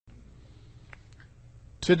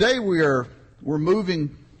Today we're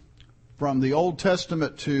moving from the Old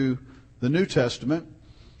Testament to the New Testament.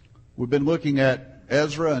 We've been looking at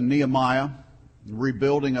Ezra and Nehemiah, the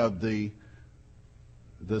rebuilding of the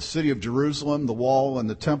city of Jerusalem, the wall and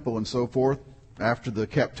the temple and so forth after the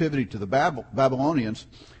captivity to the Babylonians.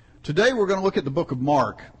 Today we're going to look at the book of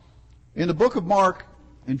Mark. In the book of Mark,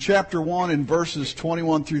 in chapter 1 in verses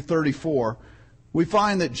 21 through 34, we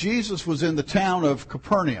find that Jesus was in the town of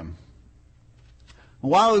Capernaum.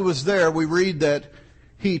 While he was there, we read that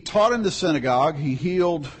he taught in the synagogue, he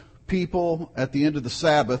healed people at the end of the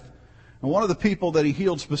Sabbath, and one of the people that he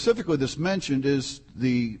healed specifically that's mentioned is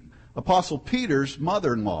the Apostle Peter's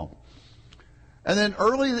mother-in-law. And then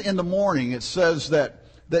early in the morning it says that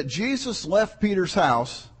Jesus left Peter's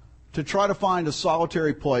house to try to find a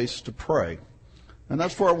solitary place to pray. And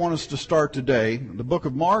that's where I want us to start today, the book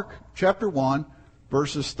of Mark, chapter 1,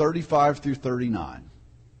 verses 35 through 39.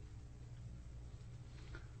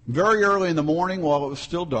 Very early in the morning, while it was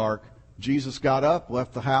still dark, Jesus got up,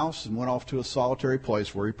 left the house, and went off to a solitary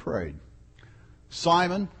place where he prayed.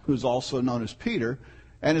 Simon, who's also known as Peter,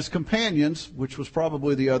 and his companions, which was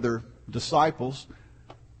probably the other disciples,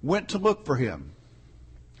 went to look for him.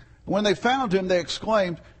 When they found him, they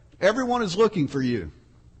exclaimed, "Everyone is looking for you."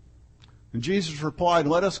 And Jesus replied,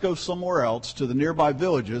 "Let us go somewhere else to the nearby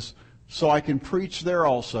villages so I can preach there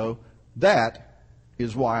also. That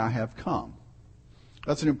is why I have come."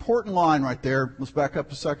 That's an important line right there. Let's back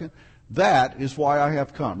up a second. That is why I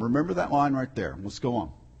have come. Remember that line right there. Let's go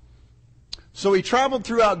on. So he traveled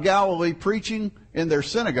throughout Galilee, preaching in their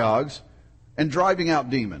synagogues and driving out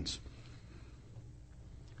demons.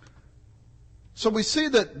 So we see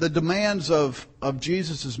that the demands of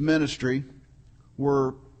Jesus' ministry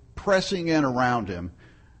were pressing in around him,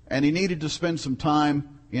 and he needed to spend some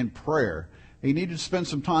time in prayer. He needed to spend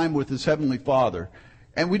some time with his Heavenly Father.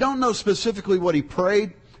 And we don't know specifically what he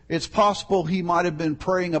prayed. It's possible he might have been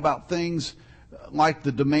praying about things like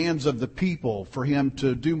the demands of the people for him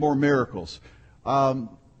to do more miracles.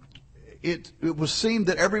 It was seemed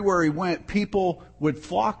that everywhere he went, people would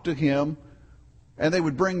flock to him, and they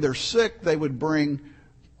would bring their sick, they would bring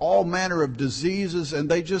all manner of diseases,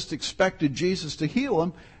 and they just expected Jesus to heal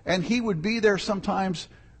them. And he would be there sometimes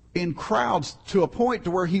in crowds to a point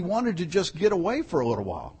to where he wanted to just get away for a little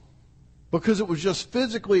while, because it was just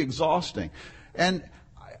physically exhausting. And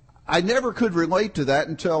I never could relate to that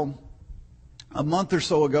until a month or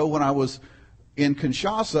so ago when I was in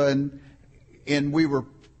Kinshasa, and we were,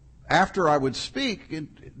 after I would speak,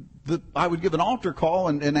 I would give an altar call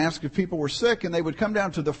and ask if people were sick, and they would come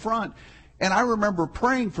down to the front. And I remember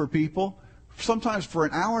praying for people, sometimes for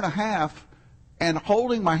an hour and a half, and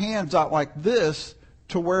holding my hands out like this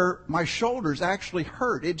to where my shoulders actually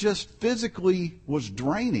hurt. It just physically was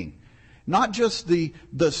draining. Not just the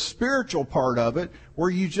spiritual part of it, where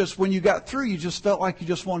you just, when you got through, you just felt like you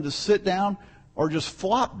just wanted to sit down or just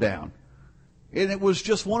flop down. And it was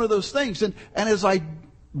just one of those things. And as I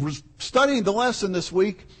was studying the lesson this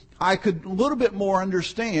week, I could a little bit more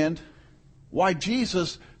understand why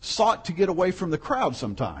Jesus sought to get away from the crowd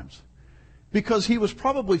sometimes. Because he was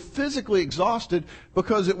probably physically exhausted,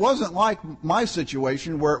 because it wasn't like my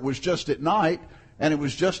situation where it was just at night and it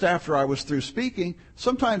was just after I was through speaking.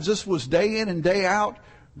 Sometimes this was day in and day out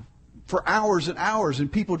for hours and hours,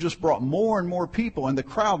 and people just brought more and more people, and the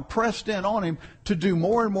crowd pressed in on him to do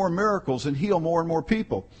more and more miracles and heal more and more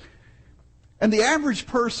people. And the average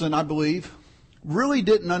person, I believe, really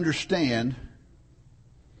didn't understand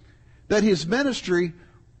that his ministry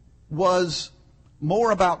was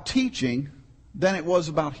more about teaching than it was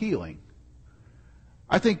about healing.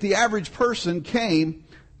 I think the average person came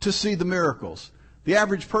to see the miracles. The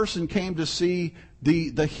average person came to see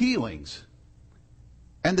the healings.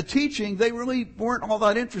 And the teaching, they really weren't all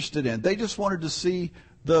that interested in. They just wanted to see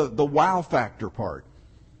the wow factor part.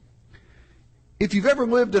 If you've ever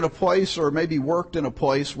lived in a place or maybe worked in a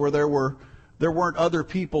place where there weren't other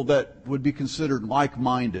people that would be considered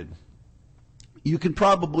like-minded, you can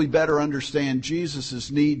probably better understand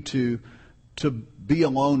Jesus' need to be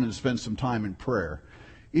alone and spend some time in prayer.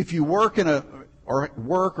 If you work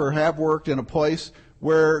or have worked in a place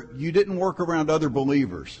where you didn't work around other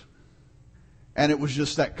believers, and it was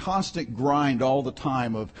just that constant grind all the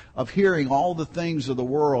time of hearing all the things of the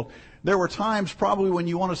world, there were times probably when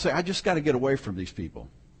you want to say, I just got to get away from these people.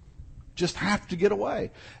 Just have to get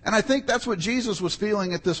away. And I think that's what Jesus was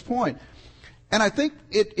feeling at this point. And I think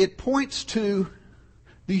it points to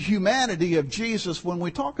the humanity of Jesus when we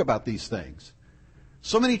talk about these things.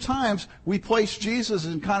 So many times we place Jesus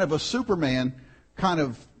in kind of a Superman kind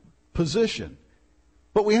of position.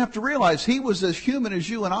 But we have to realize he was as human as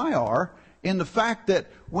you and I are. in the fact that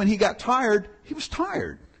when he got tired, he was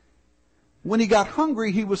tired. When he got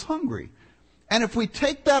hungry, he was hungry. And if we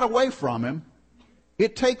take that away from him,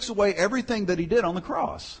 it takes away everything that he did on the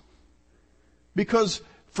cross. Because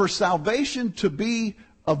for salvation to be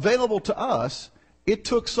available to us, it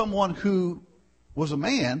took someone who was a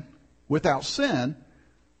man without sin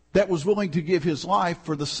that was willing to give his life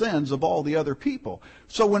for the sins of all the other people.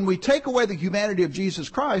 So when we take away the humanity of Jesus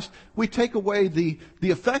Christ, we take away the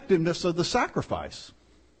effectiveness of the sacrifice.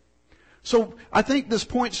 So I think this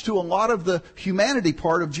points to a lot of the humanity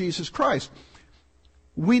part of Jesus Christ.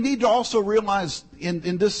 We need to also realize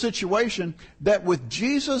in this situation that with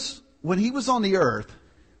Jesus, when he was on the earth,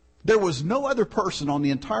 there was no other person on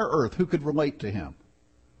the entire earth who could relate to him.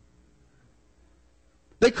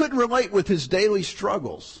 They couldn't relate with his daily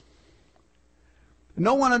struggles.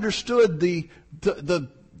 No one understood the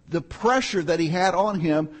pressure that he had on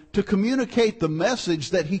him to communicate the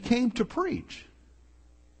message that he came to preach.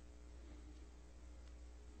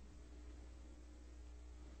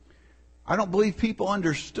 I don't believe people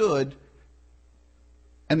understood,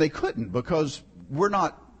 and they couldn't because we're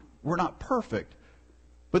not perfect.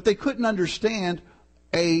 But they couldn't understand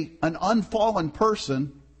an unfallen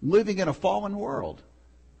person living in a fallen world.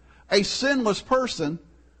 A sinless person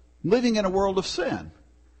living in a world of sin.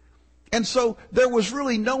 And so there was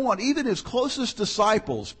really no one, even his closest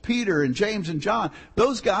disciples, Peter and James and John,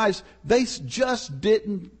 those guys, they just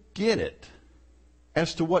didn't get it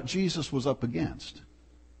as to what Jesus was up against.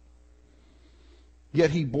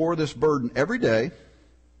 Yet he bore this burden every day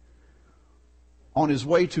on his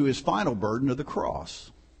way to his final burden of the cross.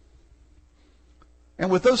 And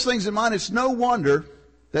with those things in mind, it's no wonder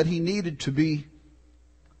that he needed to be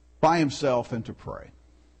by himself and to pray.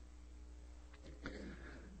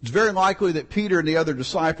 It's very likely that Peter and the other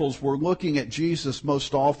disciples were looking at Jesus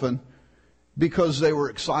most often because they were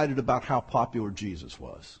excited about how popular Jesus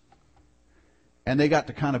was. And they got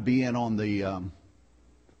to kind of be in on the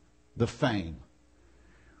fame.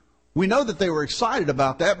 We know that they were excited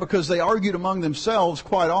about that because they argued among themselves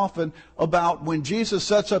quite often about when Jesus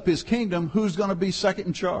sets up his kingdom, who's going to be second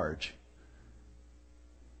in charge.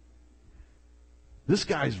 This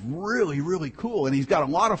guy's really, really cool, and he's got a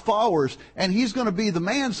lot of followers, and he's going to be the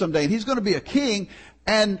man someday, and he's going to be a king,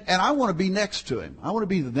 and I want to be next to him. I want to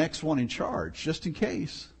be the next one in charge, just in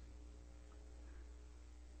case.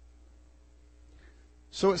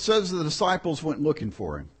 So it says the disciples went looking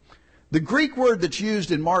for him. The Greek word that's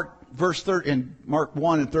used in Mark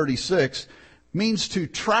 1 and 36 means to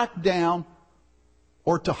track down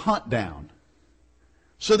or to hunt down.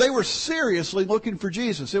 So they were seriously looking for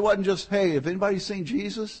Jesus. It wasn't just, hey, have anybody seen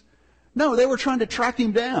Jesus? No, they were trying to track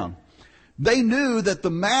him down. They knew that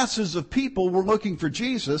the masses of people were looking for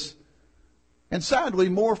Jesus, and sadly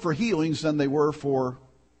more for healings than they were for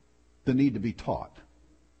the need to be taught.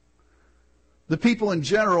 The people in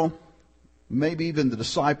general, maybe even the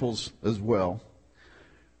disciples as well,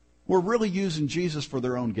 were really using Jesus for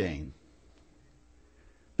their own gain.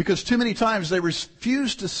 Because too many times they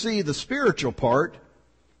refused to see the spiritual part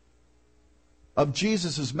of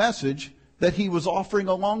Jesus' message that he was offering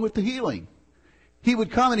along with the healing. He would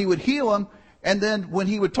come and he would heal them, and then when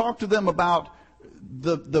he would talk to them about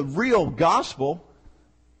the real gospel,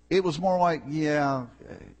 it was more like, not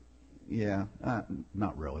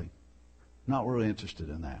really. Not really interested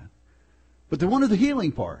in that. But they wanted the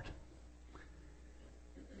healing part.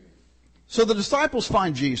 So the disciples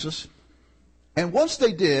find Jesus, and once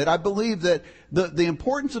they did, I believe that the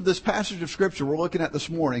importance of this passage of Scripture we're looking at this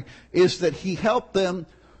morning is that he helped them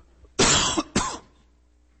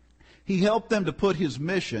he helped them to put his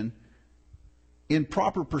mission in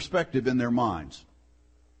proper perspective in their minds.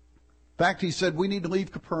 In fact, he said, we need to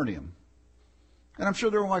leave Capernaum. And I'm sure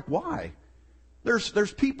they were like, why?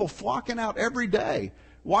 There's people flocking out every day.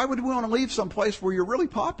 Why would we want to leave someplace where you're really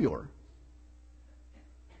popular?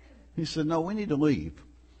 He said, no, we need to leave.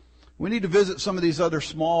 We need to visit some of these other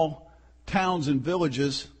small towns and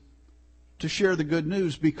villages to share the good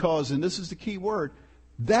news because, and this is the key word,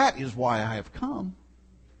 that is why I have come.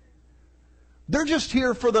 They're just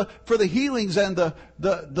here for the healings and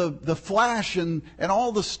the flash and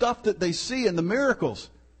all the stuff that they see and the miracles.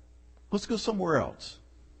 Let's go somewhere else.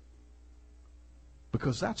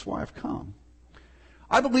 Because that's why I've come.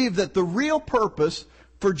 I believe that the real purpose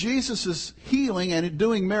for Jesus' healing and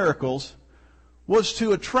doing miracles was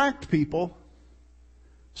to attract people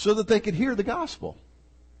so that they could hear the gospel.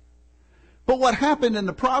 But what happened in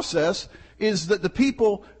the process is that the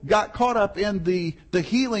people got caught up in the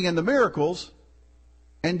healing and the miracles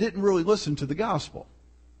and didn't really listen to the gospel.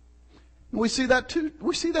 And we see that too.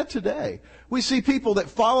 We see that today. We see people that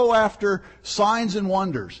follow after signs and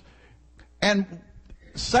wonders. And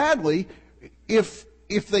sadly, if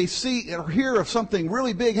they see or hear of something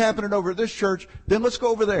really big happening over at this church, then let's go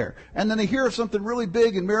over there. And then they hear of something really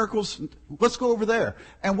big and miracles, let's go over there.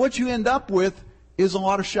 And what you end up with is a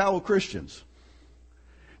lot of shallow Christians.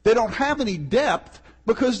 They don't have any depth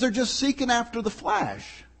because they're just seeking after the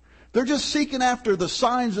flash. They're just seeking after the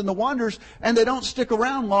signs and the wonders, and they don't stick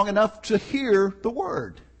around long enough to hear the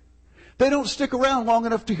word. They don't stick around long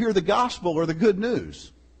enough to hear the gospel or the good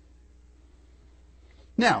news.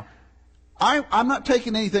 Now, I'm not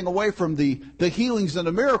taking anything away from the healings and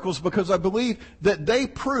the miracles, because I believe that they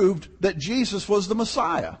proved that Jesus was the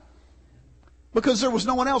Messiah. Because there was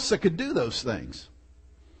no one else that could do those things.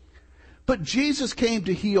 But Jesus came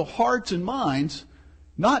to heal hearts and minds,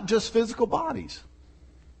 not just physical bodies.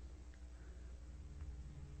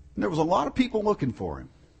 And there was a lot of people looking for him.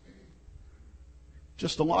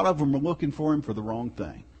 Just a lot of them were looking for him for the wrong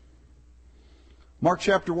thing. Mark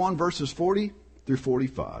chapter 1, verses 40 through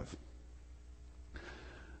 45.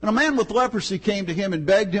 And a man with leprosy came to him and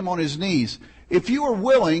begged him on his knees, "If you are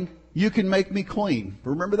willing, you can make me clean."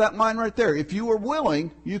 Remember that line right there. If you are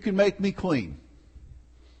willing, you can make me clean.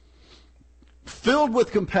 Filled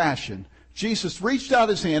with compassion, Jesus reached out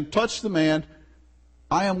his hand, touched the man.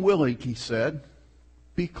 "I am willing," he said,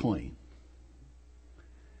 "be clean."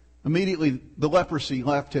 Immediately the leprosy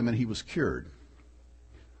left him and he was cured.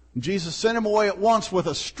 And Jesus sent him away at once with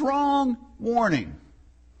a strong warning.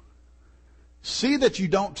 "See that you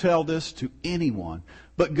don't tell this to anyone,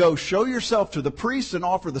 but go show yourself to the priests and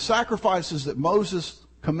offer the sacrifices that Moses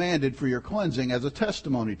commanded for your cleansing as a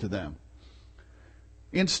testimony to them."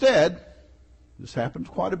 Instead, this happened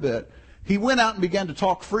quite a bit, he went out and began to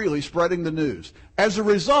talk freely, spreading the news. As a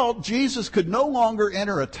result, Jesus could no longer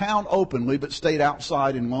enter a town openly, but stayed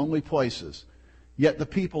outside in lonely places. Yet the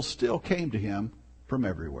people still came to him from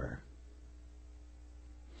everywhere.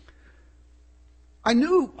 I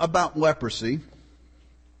knew about leprosy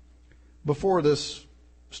before this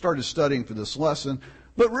started studying for this lesson,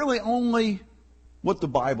 but really only what the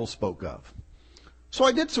Bible spoke of. So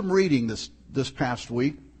I did some reading this past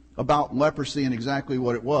week about leprosy and exactly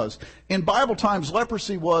what it was. In Bible times,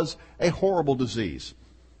 leprosy was a horrible disease.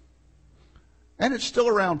 And it's still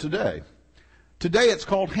around today. Today it's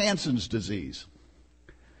called Hansen's disease.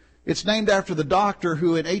 It's named after the doctor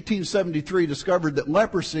who in 1873 discovered that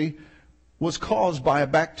leprosy was caused by a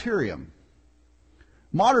bacterium.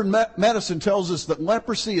 Modern medicine tells us that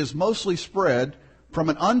leprosy is mostly spread from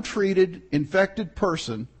an untreated, infected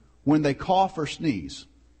person when they cough or sneeze.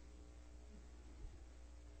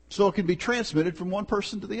 So it can be transmitted from one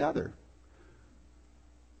person to the other.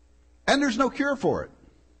 And there's no cure for it.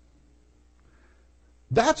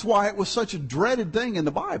 That's why it was such a dreaded thing in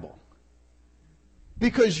the Bible.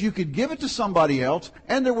 Because you could give it to somebody else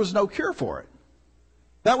and there was no cure for it.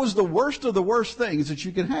 That was the worst of the worst things that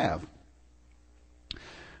you could have.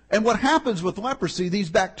 And what happens with leprosy, these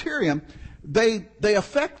bacterium, they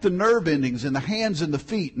affect the nerve endings in the hands and the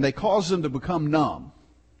feet, and they cause them to become numb.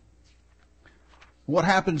 What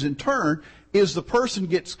happens in turn is the person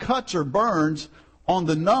gets cuts or burns on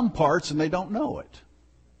the numb parts and they don't know it.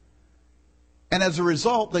 And as a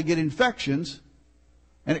result, they get infections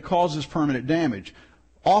and it causes permanent damage.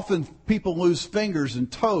 Often people lose fingers and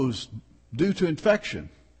toes due to infection.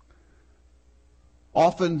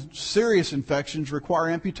 Often serious infections require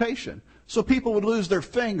amputation. So people would lose their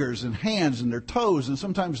fingers and hands and their toes and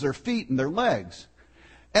sometimes their feet and their legs.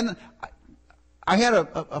 And I had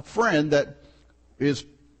a friend that is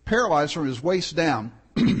paralyzed from his waist down.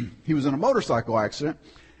 He was in a motorcycle accident,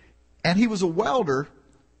 and he was a welder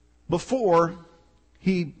before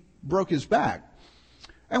he broke his back.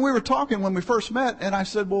 And we were talking when we first met, and I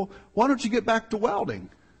said, "Well, why don't you get back to welding?"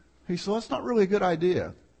 He said, "That's not really a good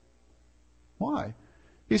idea." "Why?"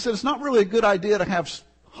 He said, "It's not really a good idea to have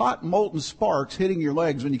hot molten sparks hitting your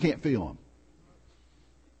legs when you can't feel them."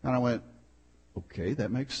 And I went, okay,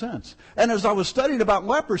 that makes sense. And as I was studying about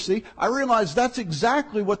leprosy, I realized that's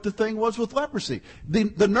exactly what the thing was with leprosy.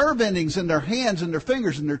 The nerve endings in their hands and their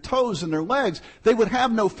fingers and their toes and their legs, they would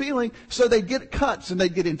have no feeling, so they'd get cuts and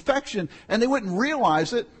they'd get infection, and they wouldn't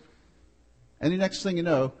realize it. And the next thing you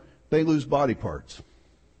know, they lose body parts.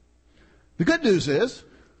 The good news is,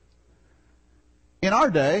 in our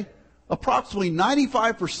day, approximately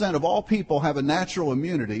 95% of all people have a natural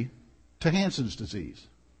immunity to Hansen's disease.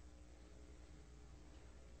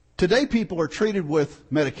 Today, people are treated with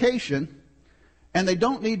medication, and they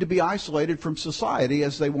don't need to be isolated from society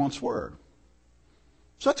as they once were.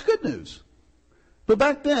 So that's good news. But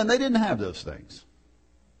back then, they didn't have those things.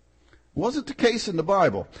 It wasn't the case in the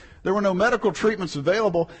Bible. There were no medical treatments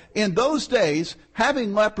available. In those days,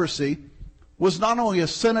 having leprosy was not only a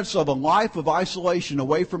sentence of a life of isolation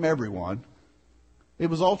away from everyone, it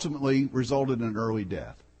was ultimately resulted in an early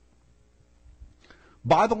death.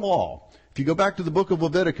 By the law, if you go back to the book of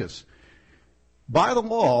Leviticus, by the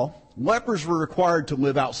law, lepers were required to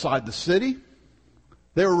live outside the city.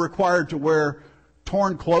 They were required to wear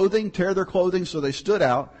torn clothing, tear their clothing so they stood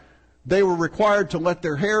out. They were required to let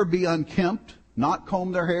their hair be unkempt, not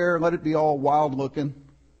comb their hair, let it be all wild looking.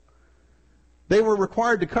 They were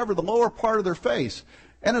required to cover the lower part of their face.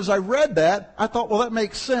 And as I read that, I thought, well, that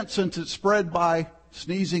makes sense since it's spread by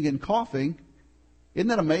sneezing and coughing. Isn't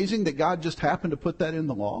that amazing that God just happened to put that in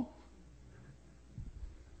the law?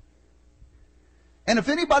 And if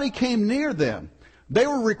anybody came near them, they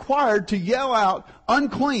were required to yell out,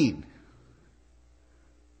 unclean.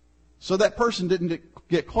 So that person didn't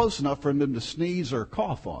get close enough for them to sneeze or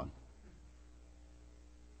cough on.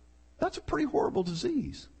 That's a pretty horrible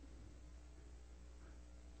disease.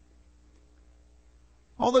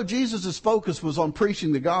 Although Jesus' focus was on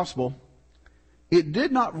preaching the gospel, it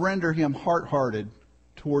did not render him hard-hearted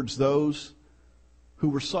towards those who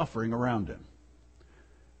were suffering around him.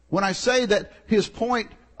 When I say that his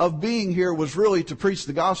point of being here was really to preach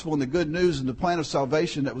the gospel and the good news and the plan of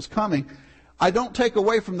salvation that was coming, I don't take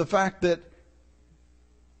away from the fact that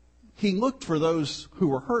he looked for those who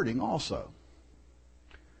were hurting also.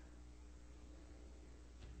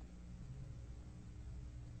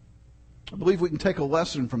 I believe we can take a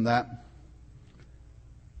lesson from that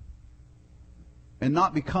and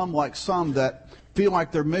not become like some that feel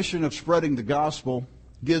like their mission of spreading the gospel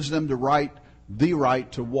gives them the right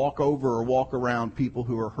to walk over or walk around people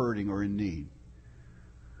who are hurting or in need.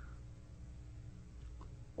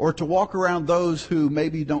 Or to walk around those who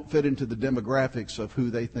maybe don't fit into the demographics of who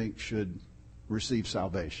they think should receive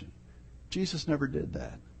salvation. Jesus never did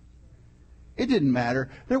that. It didn't matter.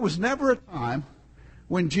 There was never a time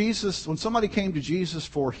when somebody came to Jesus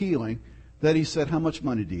for healing that he said, how much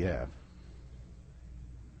money do you have?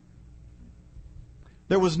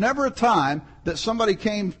 There was never a time that somebody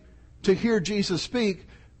came to hear Jesus speak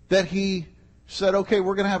that he said, okay,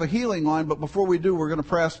 we're going to have a healing line, but before we do, we're going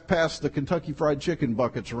to pass the Kentucky Fried Chicken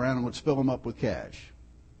buckets around and let's fill them up with cash.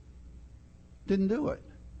 Didn't do it.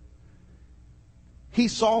 He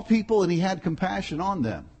saw people and he had compassion on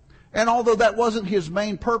them. And although that wasn't his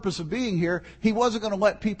main purpose of being here, he wasn't going to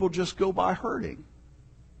let people just go by hurting.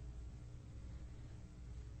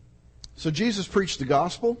 So Jesus preached the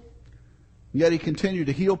gospel, yet he continued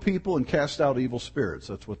to heal people and cast out evil spirits.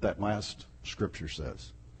 That's what that last scripture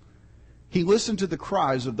says. He listened to the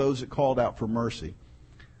cries of those that called out for mercy.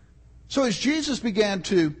 So as Jesus began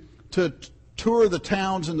to tour the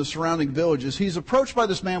towns and the surrounding villages, he's approached by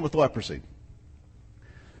this man with leprosy.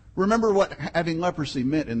 Remember what having leprosy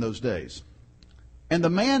meant in those days. And the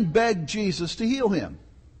man begged Jesus to heal him.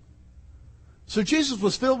 So Jesus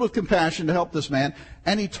was filled with compassion to help this man,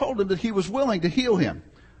 and he told him that he was willing to heal him.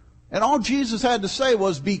 And all Jesus had to say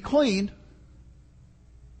was, be clean.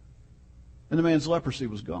 And the man's leprosy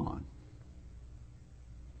was gone.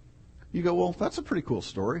 You go, well, that's a pretty cool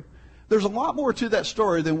story. There's a lot more to that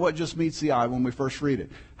story than what just meets the eye when we first read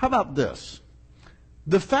it. How about this?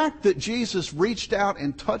 The fact that Jesus reached out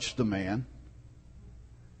and touched the man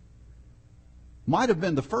might have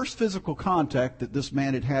been the first physical contact that this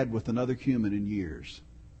man had had with another human in years.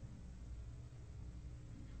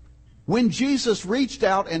 When Jesus reached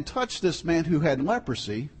out and touched this man who had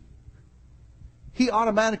leprosy, he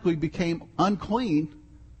automatically became unclean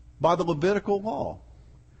by the Levitical law.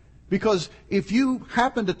 Because if you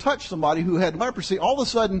happened to touch somebody who had leprosy, all of a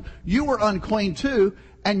sudden you were unclean too,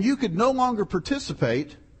 and you could no longer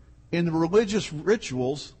participate in the religious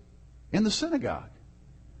rituals in the synagogue.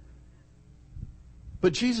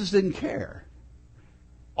 But Jesus didn't care.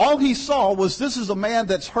 All he saw was, this is a man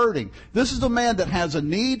that's hurting. This is a man that has a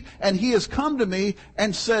need, and he has come to me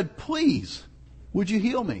and said, please, would you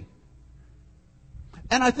heal me?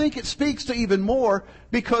 And I think it speaks to even more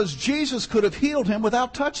because Jesus could have healed him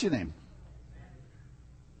without touching him.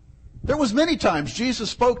 There was many times Jesus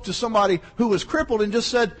spoke to somebody who was crippled and just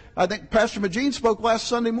said, I think Pastor Magine spoke last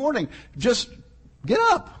Sunday morning, just get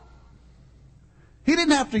up. He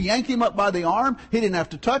didn't have to yank him up by the arm. He didn't have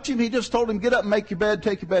to touch him. He just told him, get up and make your bed,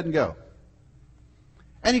 take your bed and go.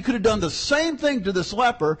 And he could have done the same thing to this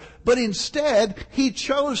leper, but instead he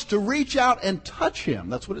chose to reach out and touch him.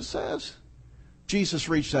 That's what it says. Jesus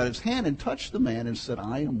reached out his hand and touched the man and said,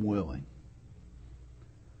 I am willing.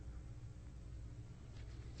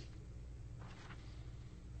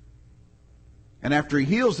 And after he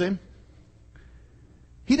heals him,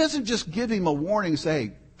 he doesn't just give him a warning and say,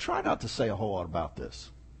 hey, try not to say a whole lot about this.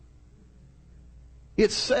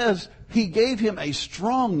 It says he gave him a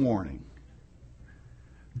strong warning.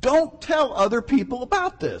 Don't tell other people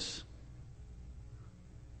about this.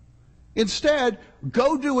 Instead,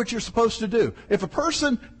 go do what you're supposed to do. If a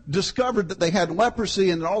person discovered that they had leprosy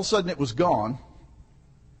and then all of a sudden it was gone,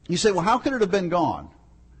 you say, well, how could it have been gone?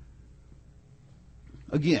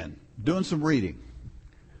 Again, doing some reading.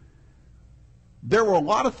 There were a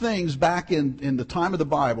lot of things back in the time of the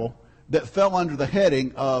Bible that fell under the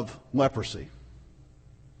heading of leprosy.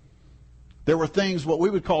 There were things, what we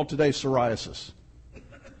would call today psoriasis.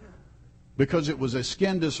 Because it was a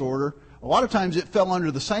skin disorder, a lot of times it fell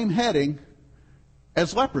under the same heading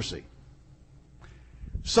as leprosy.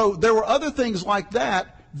 So there were other things like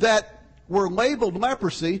that that were labeled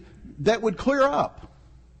leprosy that would clear up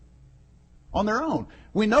on their own.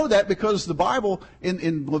 We know that because the Bible,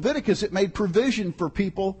 in Leviticus, it made provision for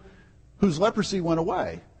people whose leprosy went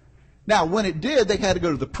away. Now, when it did, they had to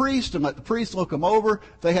go to the priest and let the priest look them over.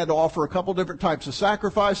 They had to offer a couple different types of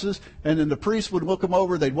sacrifices, and then the priest would look them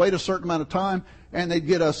over. They'd wait a certain amount of time, and they'd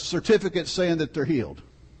get a certificate saying that they're healed.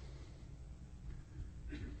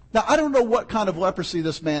 Now, I don't know what kind of leprosy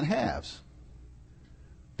this man has,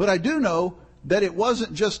 but I do know that it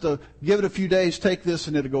wasn't just a give it a few days, take this,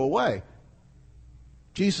 and it'll go away.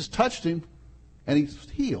 Jesus touched him, and he's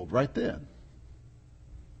healed right then.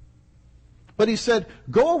 But he said,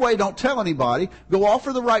 go away, don't tell anybody. Go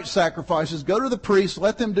offer the right sacrifices. Go to the priest.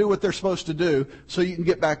 Let them do what they're supposed to do so you can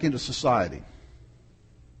get back into society.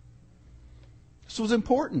 This was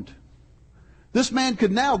important. This man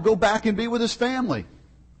could now go back and be with his family.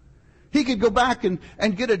 He could go back and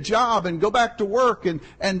get a job and go back to work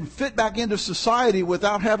and fit back into society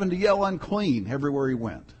without having to yell unclean everywhere he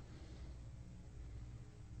went.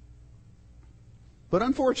 But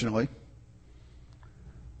unfortunately,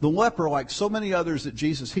 the leper, like so many others that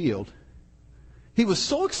Jesus healed, he was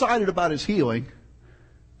so excited about his healing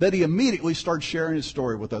that he immediately started sharing his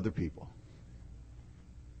story with other people.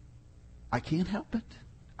 I can't help it.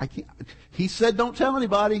 I can't. He said, don't tell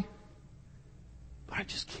anybody. But I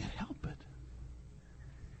just can't help it.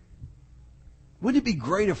 Wouldn't it be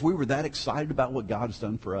great if we were that excited about what God has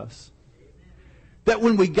done for us? That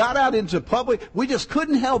when we got out into public, we just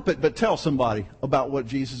couldn't help it but tell somebody about what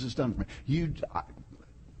Jesus has done for me.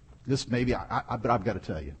 But I've got to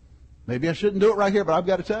tell you. Maybe I shouldn't do it right here, but I've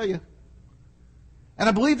got to tell you. And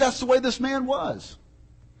I believe that's the way this man was.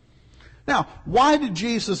 Now, why did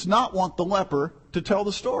Jesus not want the leper to tell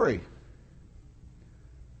the story?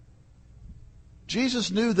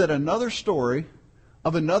 Jesus knew that another story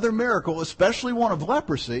of another miracle, especially one of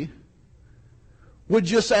leprosy, would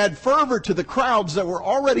just add fervor to the crowds that were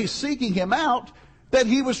already seeking him out that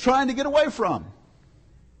he was trying to get away from.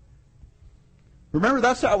 Remember,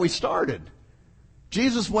 that's how we started.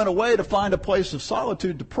 Jesus went away to find a place of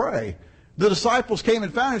solitude to pray. The disciples came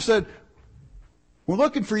and found him and said, we're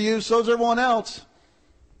looking for you, so's everyone else.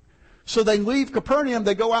 So they leave Capernaum,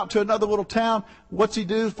 they go out to another little town. What's he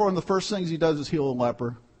do for them? The first things he does is heal a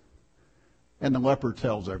leper. And the leper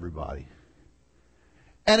tells everybody.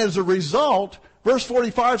 And as a result, verse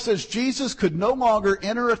 45 says, Jesus could no longer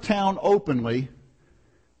enter a town openly,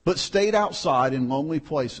 but stayed outside in lonely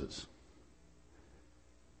places.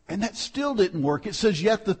 And that still didn't work. It says,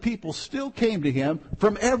 yet the people still came to him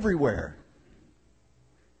from everywhere.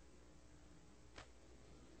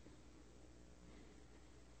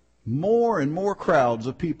 More and more crowds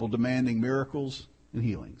of people demanding miracles and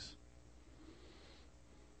healings.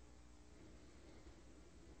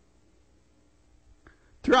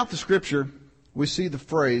 Throughout the Scripture, we see the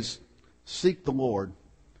phrase, seek the Lord,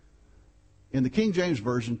 in the King James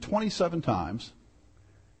Version 27 times,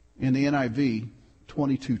 in the NIV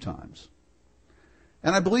 22 times.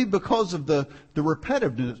 And I believe because of the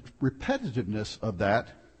repetitiveness of that,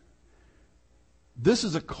 this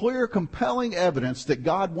is a clear, compelling evidence that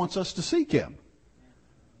God wants us to seek him.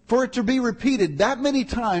 For it to be repeated that many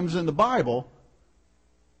times in the Bible,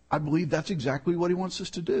 I believe that's exactly what he wants us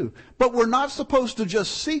to do. But we're not supposed to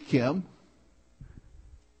just seek him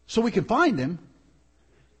so we can find him,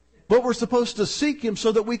 but we're supposed to seek him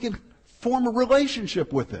so that we can form a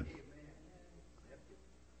relationship with him.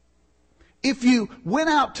 If you went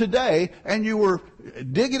out today and you were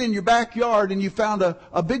digging in your backyard and you found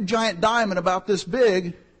a big giant diamond about this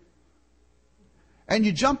big, and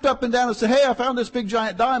you jumped up and down and said, hey, I found this big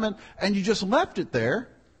giant diamond, and you just left it there,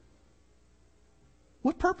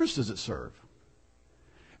 what purpose does it serve?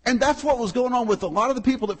 And that's what was going on with a lot of the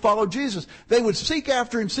people that followed Jesus. They would seek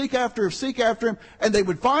after him, seek after him, seek after him, and they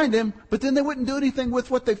would find him, but then they wouldn't do anything with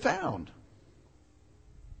what they found.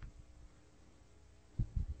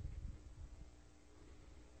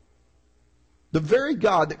 The very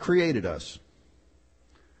God that created us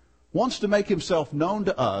wants to make himself known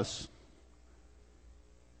to us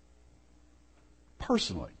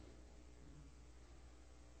personally.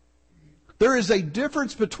 There is a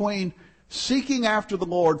difference between seeking after the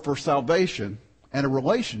Lord for salvation and a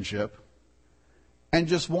relationship and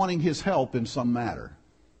just wanting His help in some matter.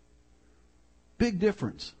 Big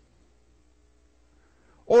difference.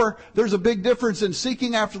 Or there's a big difference in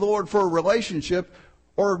seeking after the Lord for a relationship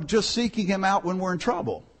or just seeking Him out when we're in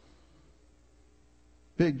trouble.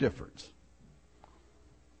 Big difference.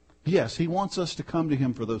 Yes, He wants us to come to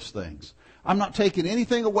Him for those things. I'm not taking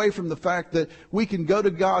anything away from the fact that we can go to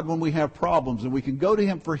God when we have problems, and we can go to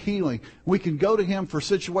Him for healing. We can go to Him for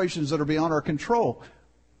situations that are beyond our control.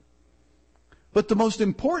 But the most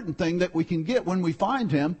important thing that we can get when we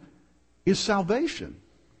find Him is salvation.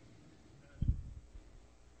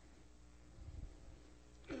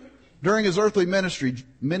 During His earthly ministry,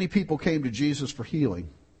 many people came to Jesus for healing.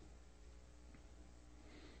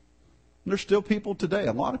 There's still people today,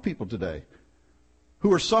 a lot of people today,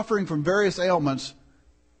 who are suffering from various ailments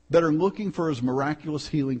that are looking for His miraculous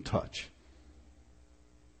healing touch.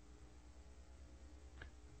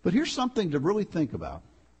 But here's something to really think about.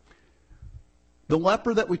 The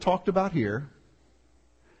leper that we talked about here,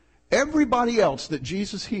 everybody else that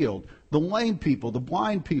Jesus healed, the lame people, the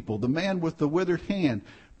blind people, the man with the withered hand,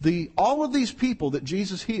 all of these people that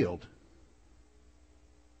Jesus healed,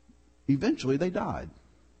 eventually they died.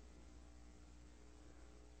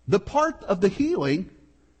 The part of the healing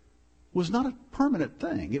was not a permanent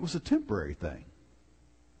thing. It was a temporary thing.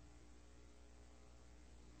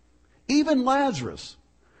 Even Lazarus,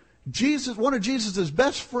 one of Jesus'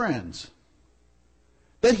 best friends,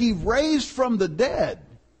 that He raised from the dead.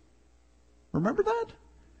 Remember that?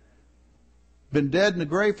 Been dead in the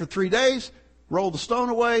grave for 3 days, roll the stone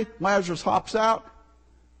away, Lazarus hops out,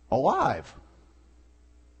 alive.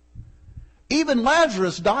 Even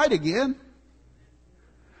Lazarus died again.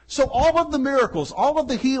 So all of the miracles, all of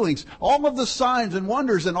the healings, all of the signs and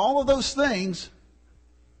wonders and all of those things,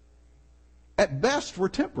 at best were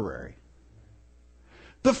temporary.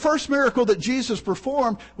 The first miracle that Jesus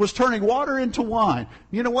performed was turning water into wine.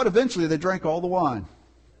 You know what? Eventually they drank all the wine.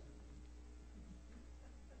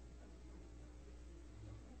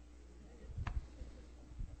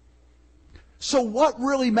 So what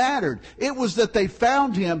really mattered? It was that they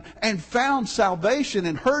found Him and found salvation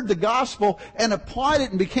and heard the gospel and applied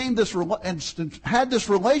it and became and had this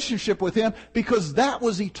relationship with Him, because that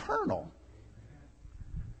was eternal.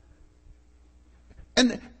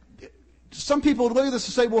 And some people would look at this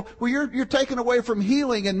and say, well, you're taking away from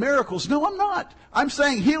healing and miracles. No, I'm not. I'm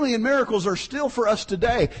saying healing and miracles are still for us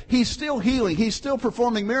today. He's still healing. He's still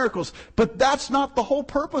performing miracles. But that's not the whole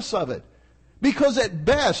purpose of it. Because at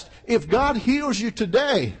best, if God heals you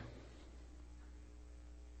today,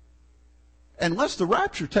 unless the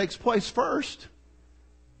rapture takes place first,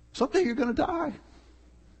 someday you're going to die.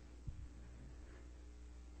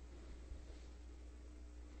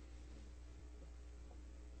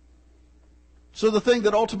 So the thing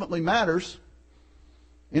that ultimately matters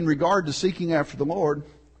in regard to seeking after the Lord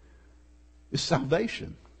is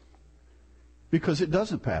salvation. Because it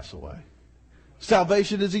doesn't pass away.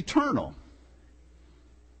 Salvation is eternal.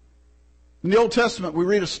 In the Old Testament, we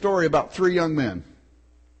read a story about 3 young men.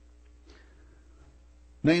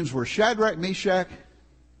 Names were Shadrach, Meshach,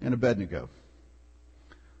 and Abednego.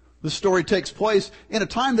 The story takes place in a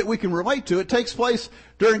time that we can relate to. It takes place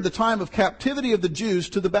during the time of captivity of the Jews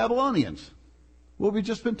to the Babylonians, what we've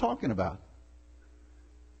just been talking about.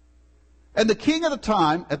 And the king at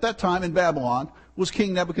that time in Babylon, was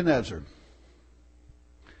King Nebuchadnezzar.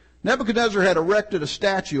 Nebuchadnezzar had erected a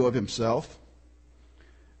statue of himself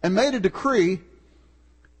and made a decree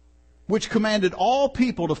which commanded all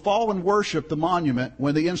people to fall and worship the monument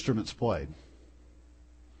when the instruments played.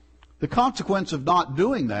 The consequence of not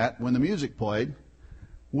doing that when the music played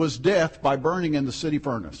was death by burning in the city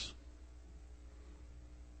furnace.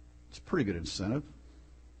 It's a pretty good incentive.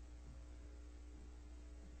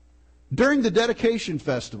 During the dedication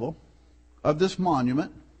festival of this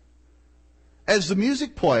monument, as the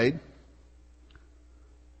music played,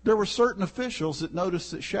 there were certain officials that noticed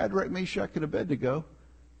that Shadrach, Meshach, and Abednego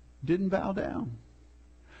didn't bow down.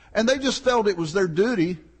 And they just felt it was their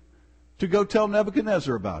duty to go tell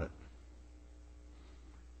Nebuchadnezzar about it.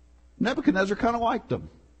 Nebuchadnezzar kind of liked them.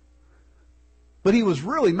 But he was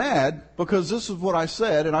really mad because this is what I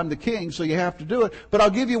said, and I'm the king, so you have to do it. But I'll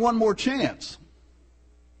give you one more chance.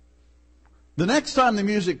 The next time the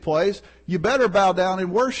music plays, you better bow down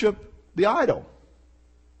and worship the idol.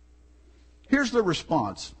 Here's the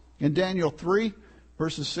response in Daniel 3,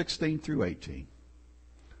 verses 16 through 18.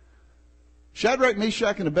 Shadrach,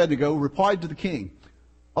 Meshach, and Abednego replied to the king,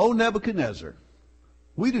 O Nebuchadnezzar,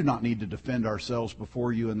 we do not need to defend ourselves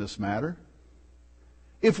before you in this matter.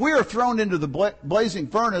 If we are thrown into the blazing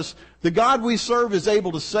furnace, the God we serve is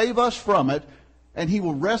able to save us from it, and He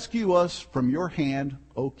will rescue us from your hand,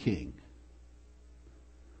 O King.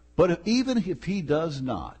 But even if He does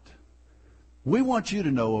not, we want you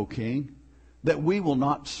to know, O King, that we will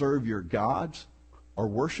not serve your gods or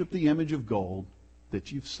worship the image of gold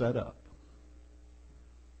that you've set up.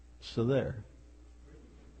 So there.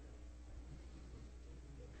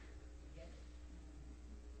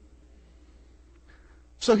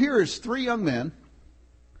 So here is three young men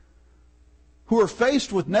who are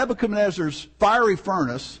faced with Nebuchadnezzar's fiery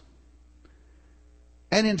furnace,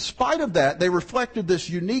 and in spite of that, they reflected this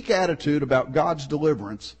unique attitude about God's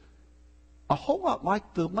deliverance, a whole lot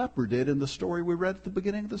like the leper did in the story we read at the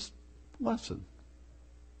beginning of this lesson.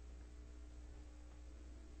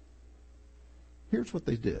 Here's what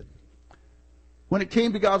they did. When it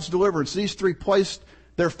came to God's deliverance, these three placed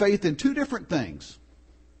their faith in two different things.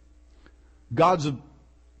 God's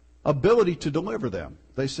ability to deliver them.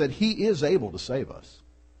 They said, He is able to save us.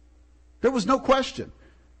 There was no question.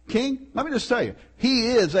 King, let me just tell you, He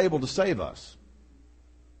is able to save us.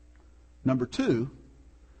 Number two,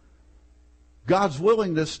 God's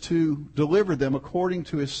willingness to deliver them according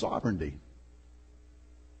to His sovereignty.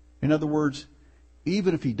 In other words,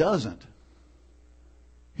 even if He doesn't,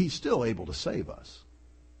 He's still able to save us.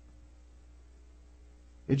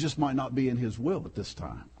 It just might not be in His will at this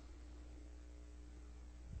time.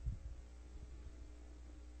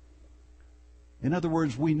 In other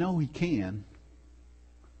words, we know He can,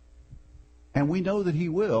 and we know that He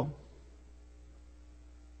will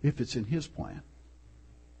if it's in His plan.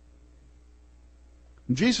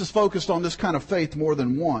 And Jesus focused on this kind of faith more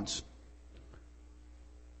than once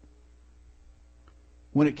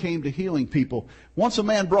when it came to healing people. Once a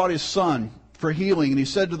man brought his son for healing, and he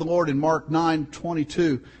said to the Lord in Mark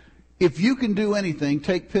 9:22, "If you can do anything,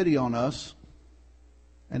 take pity on us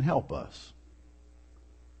and help us."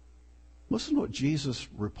 Listen to what Jesus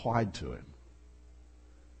replied to him.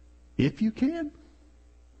 If you can?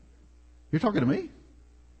 You're talking to me?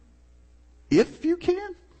 If you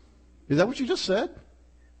can? Is that what you just said?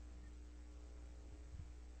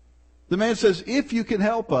 The man says, if you can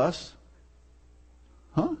help us.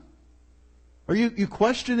 Huh? Are you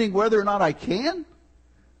questioning whether or not I can?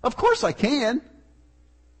 Of course I can.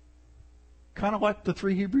 Kind of like the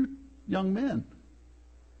three Hebrew young men.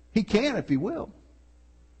 He can if He will.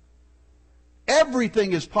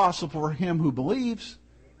 Everything is possible for him who believes.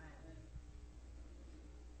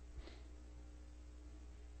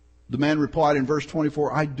 The man replied in verse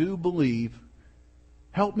 24, I do believe.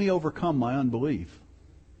 Help me overcome my unbelief.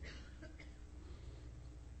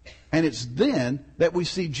 And it's then that we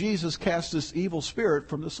see Jesus cast this evil spirit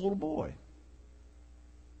from this little boy.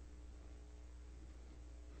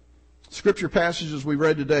 Scripture passages we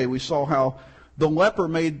read today, we saw how the leper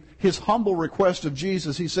made his humble request of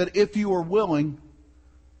Jesus. He said, if you are willing,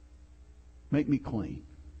 make me clean.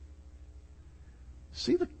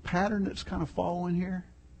 See the pattern that's kind of following here?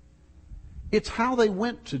 It's how they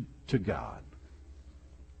went to God.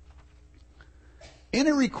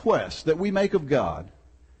 Any request that we make of God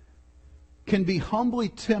can be humbly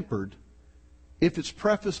tempered if it's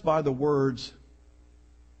prefaced by the words,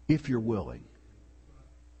 if you're willing.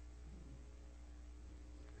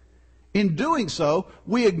 In doing so,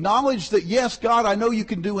 we acknowledge that, yes, God, I know you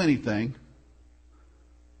can do anything,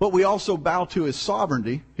 but we also bow to His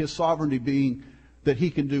sovereignty being that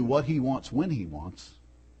He can do what He wants when He wants.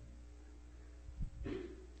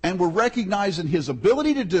 And we're recognizing His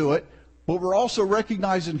ability to do it, but we're also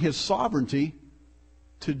recognizing His sovereignty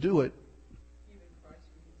to do it.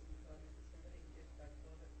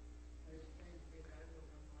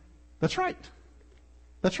 That's right.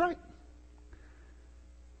 That's right.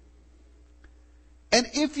 And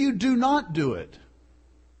if you do not do it,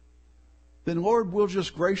 then Lord, we'll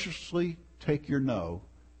just graciously take your no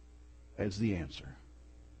as the answer.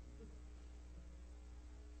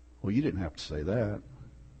 Well, you didn't have to say that.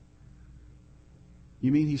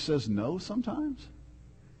 You mean He says no sometimes?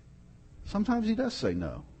 Sometimes He does say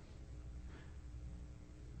no.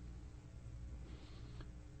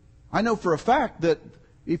 I know for a fact that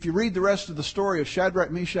if you read the rest of the story of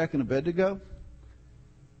Shadrach, Meshach, and Abednego,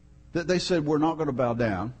 that they said, we're not going to bow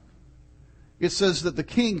down. It says that the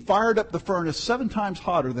king fired up the furnace 7 times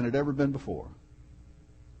hotter than it had ever been before.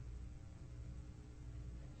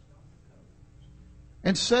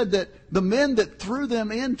 And said that the men that threw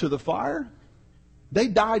them into the fire, they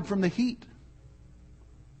died from the heat.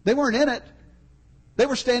 They weren't in it. They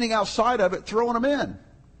were standing outside of it, throwing them in.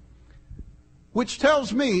 Which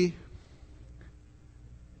tells me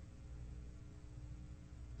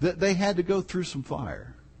that they had to go through some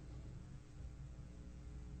fire.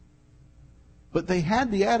 But they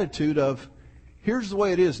had the attitude of, here's the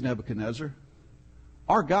way it is, Nebuchadnezzar.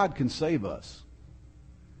 Our God can save us.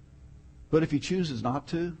 But if he chooses not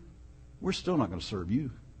to, we're still not going to serve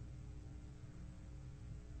you.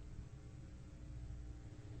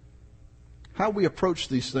 How we approach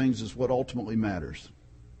these things is what ultimately matters.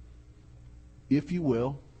 If you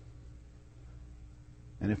will,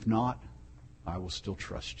 and if not, I will still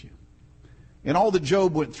trust you. And all that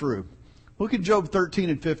Job went through. Look at Job 13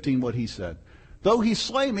 and 15, what he said. Though he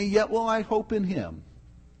slay me, yet will I hope in him.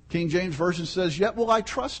 King James Version says, yet will I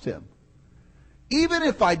trust him. Even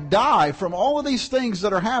if I die from all of these things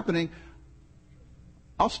that are happening,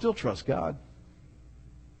 I'll still trust God.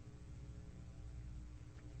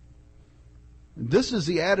 This is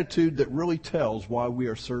the attitude that really tells why we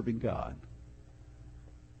are serving God.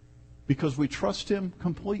 Because we trust him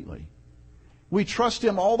completely. We trust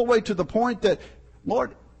him all the way to the point that,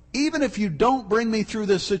 Lord, even if you don't bring me through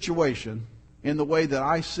this situation in the way that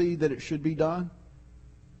I see that it should be done,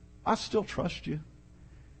 I still trust you.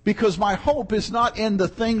 Because my hope is not in the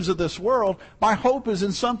things of this world. My hope is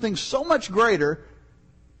in something so much greater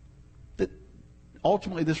that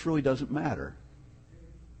ultimately this really doesn't matter.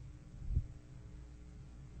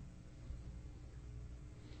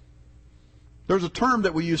 There's a term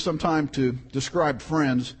that we use sometimes to describe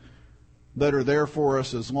friends that are there for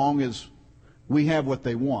us as long as we have what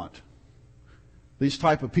they want. These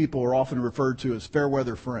type of people are often referred to as fair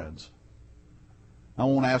weather friends. I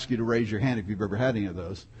won't ask you to raise your hand if you've ever had any of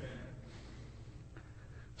those.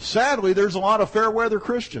 Sadly, there's a lot of fair weather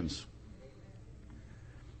Christians.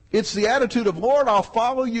 It's the attitude of, Lord, I'll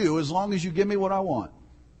follow you as long as you give me what I want.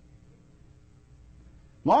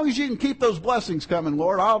 As long as you can keep those blessings coming,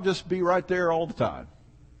 Lord, I'll just be right there all the time.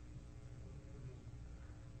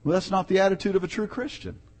 Well, that's not the attitude of a true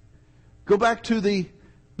Christian. Go back to the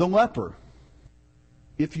leper,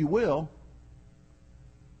 if you will.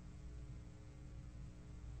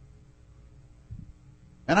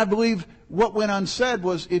 And I believe what went unsaid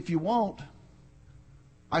was, if you won't,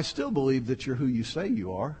 I still believe that you're who you say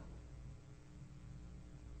you are.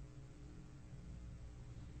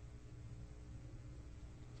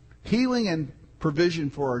 Healing and provision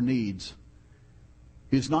for our needs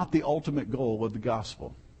is not the ultimate goal of the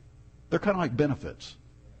gospel. They're kind of like benefits.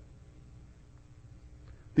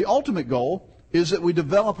 The ultimate goal is that we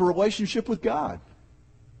develop a relationship with God.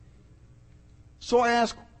 So I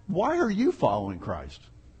ask, why are you following Christ?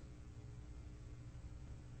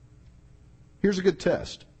 Here's a good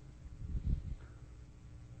test.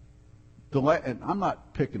 And I'm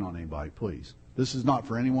not picking on anybody, please. This is not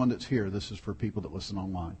for anyone that's here. This is for people that listen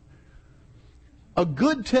online. A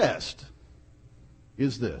good test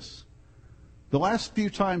is this. The last few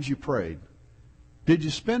times you prayed, did you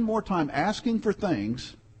spend more time asking for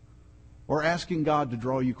things or asking God to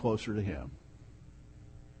draw you closer to him?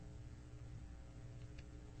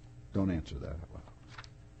 Don't answer that.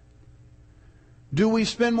 Do we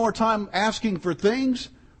spend more time asking for things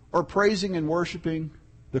or praising and worshiping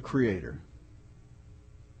the Creator?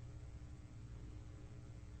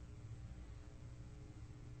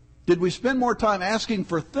 Did we spend more time asking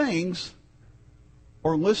for things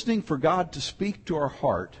or listening for God to speak to our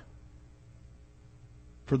heart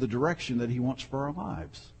for the direction that he wants for our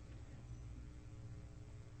lives?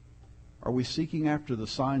 Are we seeking after the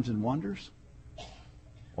signs and wonders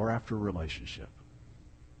or after a relationship?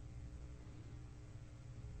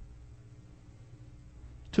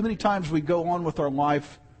 Too many times we go on with our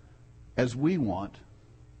life as we want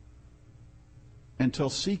until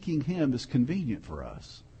seeking him is convenient for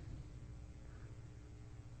us.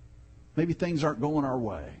 Maybe things aren't going our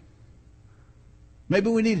way. Maybe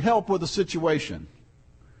we need help with a situation.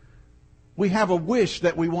 We have a wish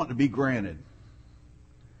that we want to be granted.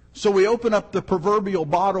 So we open up the proverbial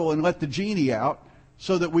bottle and let the genie out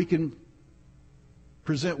so that we can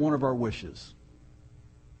present one of our wishes.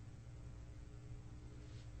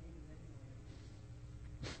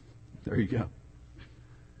 There you go.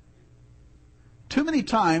 Too many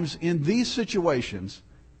times in these situations,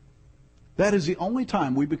 that is the only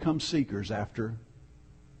time we become seekers after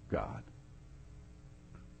God.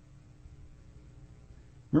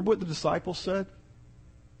 Remember what the disciples said?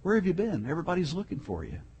 Where have you been? Everybody's looking for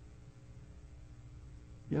you.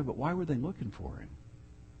 Yeah, but why were they looking for him?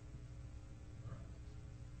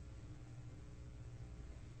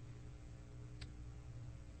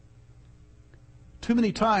 Too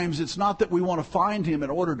many times it's not that we want to find him in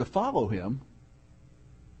order to follow him.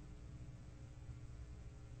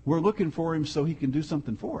 We're looking for him so he can do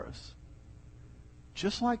something for us.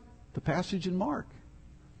 Just like the passage in Mark.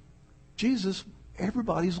 Jesus,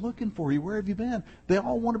 everybody's looking for you. Where have you been? They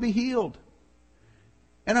all want to be healed.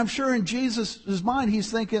 And I'm sure in Jesus' mind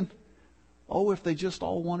he's thinking, oh, if they just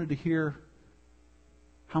all wanted to hear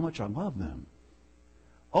how much I love them.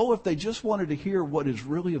 Oh, if they just wanted to hear what is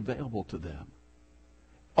really available to them.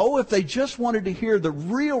 Oh, if they just wanted to hear the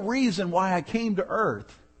real reason why I came to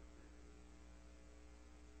earth.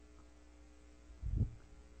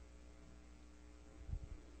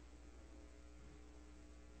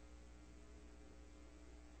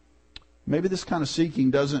 Maybe this kind of seeking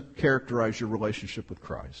doesn't characterize your relationship with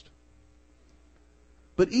Christ.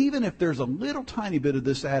 But even if there's a little tiny bit of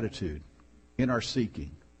this attitude in our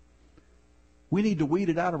seeking, we need to weed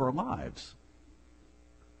it out of our lives.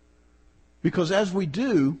 Because as we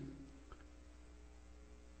do,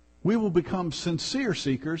 we will become sincere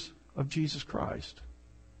seekers of Jesus Christ.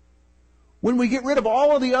 When we get rid of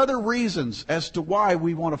all of the other reasons as to why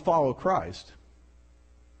we want to follow Christ,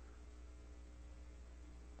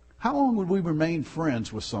 how long would we remain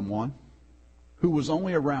friends with someone who was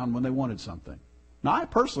only around when they wanted something? Now, I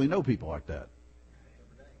personally know people like that.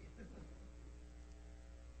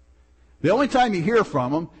 The only time you hear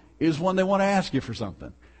from them is when they want to ask you for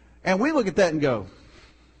something. And we look at that and go,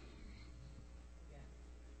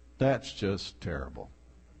 that's just terrible.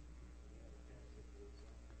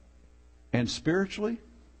 And spiritually,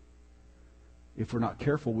 if we're not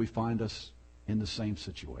careful, we find us in the same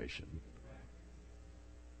situation.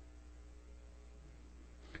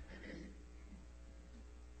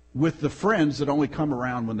 With the friends that only come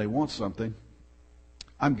around when they want something,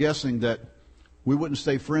 I'm guessing that we wouldn't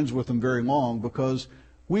stay friends with them very long because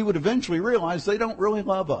we would eventually realize they don't really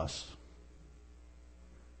love us.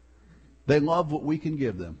 They love what we can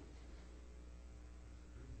give them.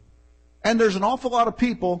 And there's an awful lot of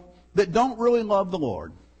people that don't really love the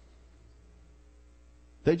Lord.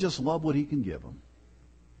 They just love what He can give them.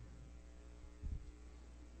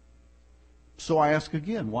 So I ask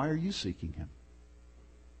again, why are you seeking Him?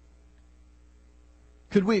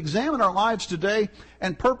 Could we examine our lives today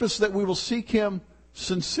and purpose that we will seek Him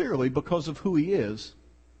sincerely because of who He is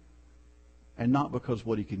and not because of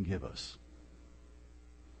what He can give us?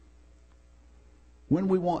 When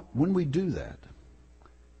we do that,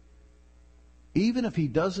 even if He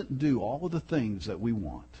doesn't do all of the things that we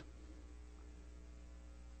want,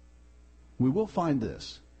 we will find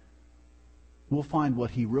this. We'll find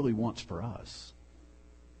what He really wants for us.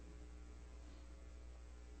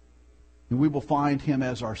 And we will find Him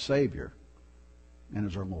as our Savior and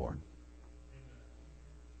as our Lord.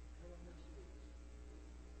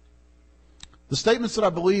 The statements that I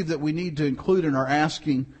believe that we need to include in our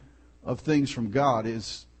asking of things from God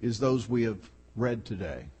is those we have read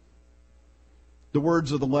today. The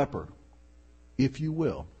words of the leper, if you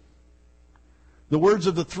will. The words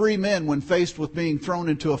of the three men when faced with being thrown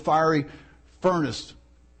into a fiery furnace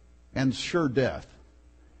and sure death.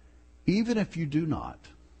 Even if you do not.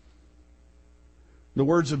 The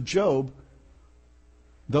words of Job,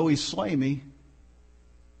 though he slay me,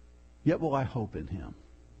 yet will I hope in him.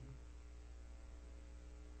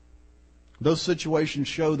 Those situations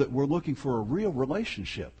show that we're looking for a real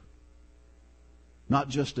relationship, not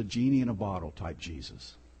just a genie in a bottle type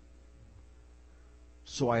Jesus.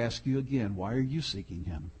 So I ask you again, why are you seeking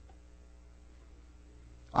Him?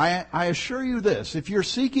 I assure you this, if you're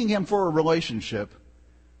seeking Him for a relationship,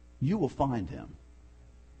 you will find Him.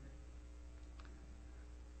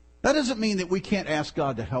 That doesn't mean that we can't ask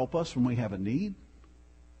God to help us when we have a need.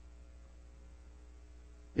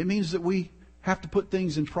 It means that we have to put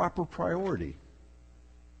things in proper priority.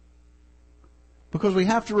 Because we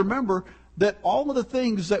have to remember that all of the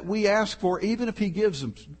things that we ask for, even if He gives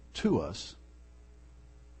them to us,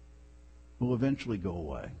 will eventually go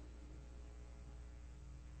away.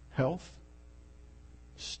 Health,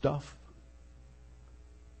 stuff.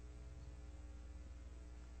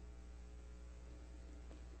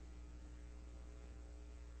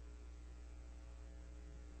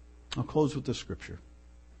 I'll close with this scripture.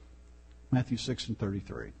 Matthew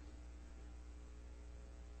 6:33.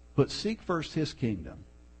 But seek first His kingdom,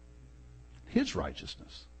 His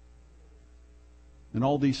righteousness, and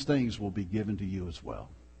all these things will be given to you as well.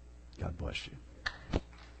 God bless you.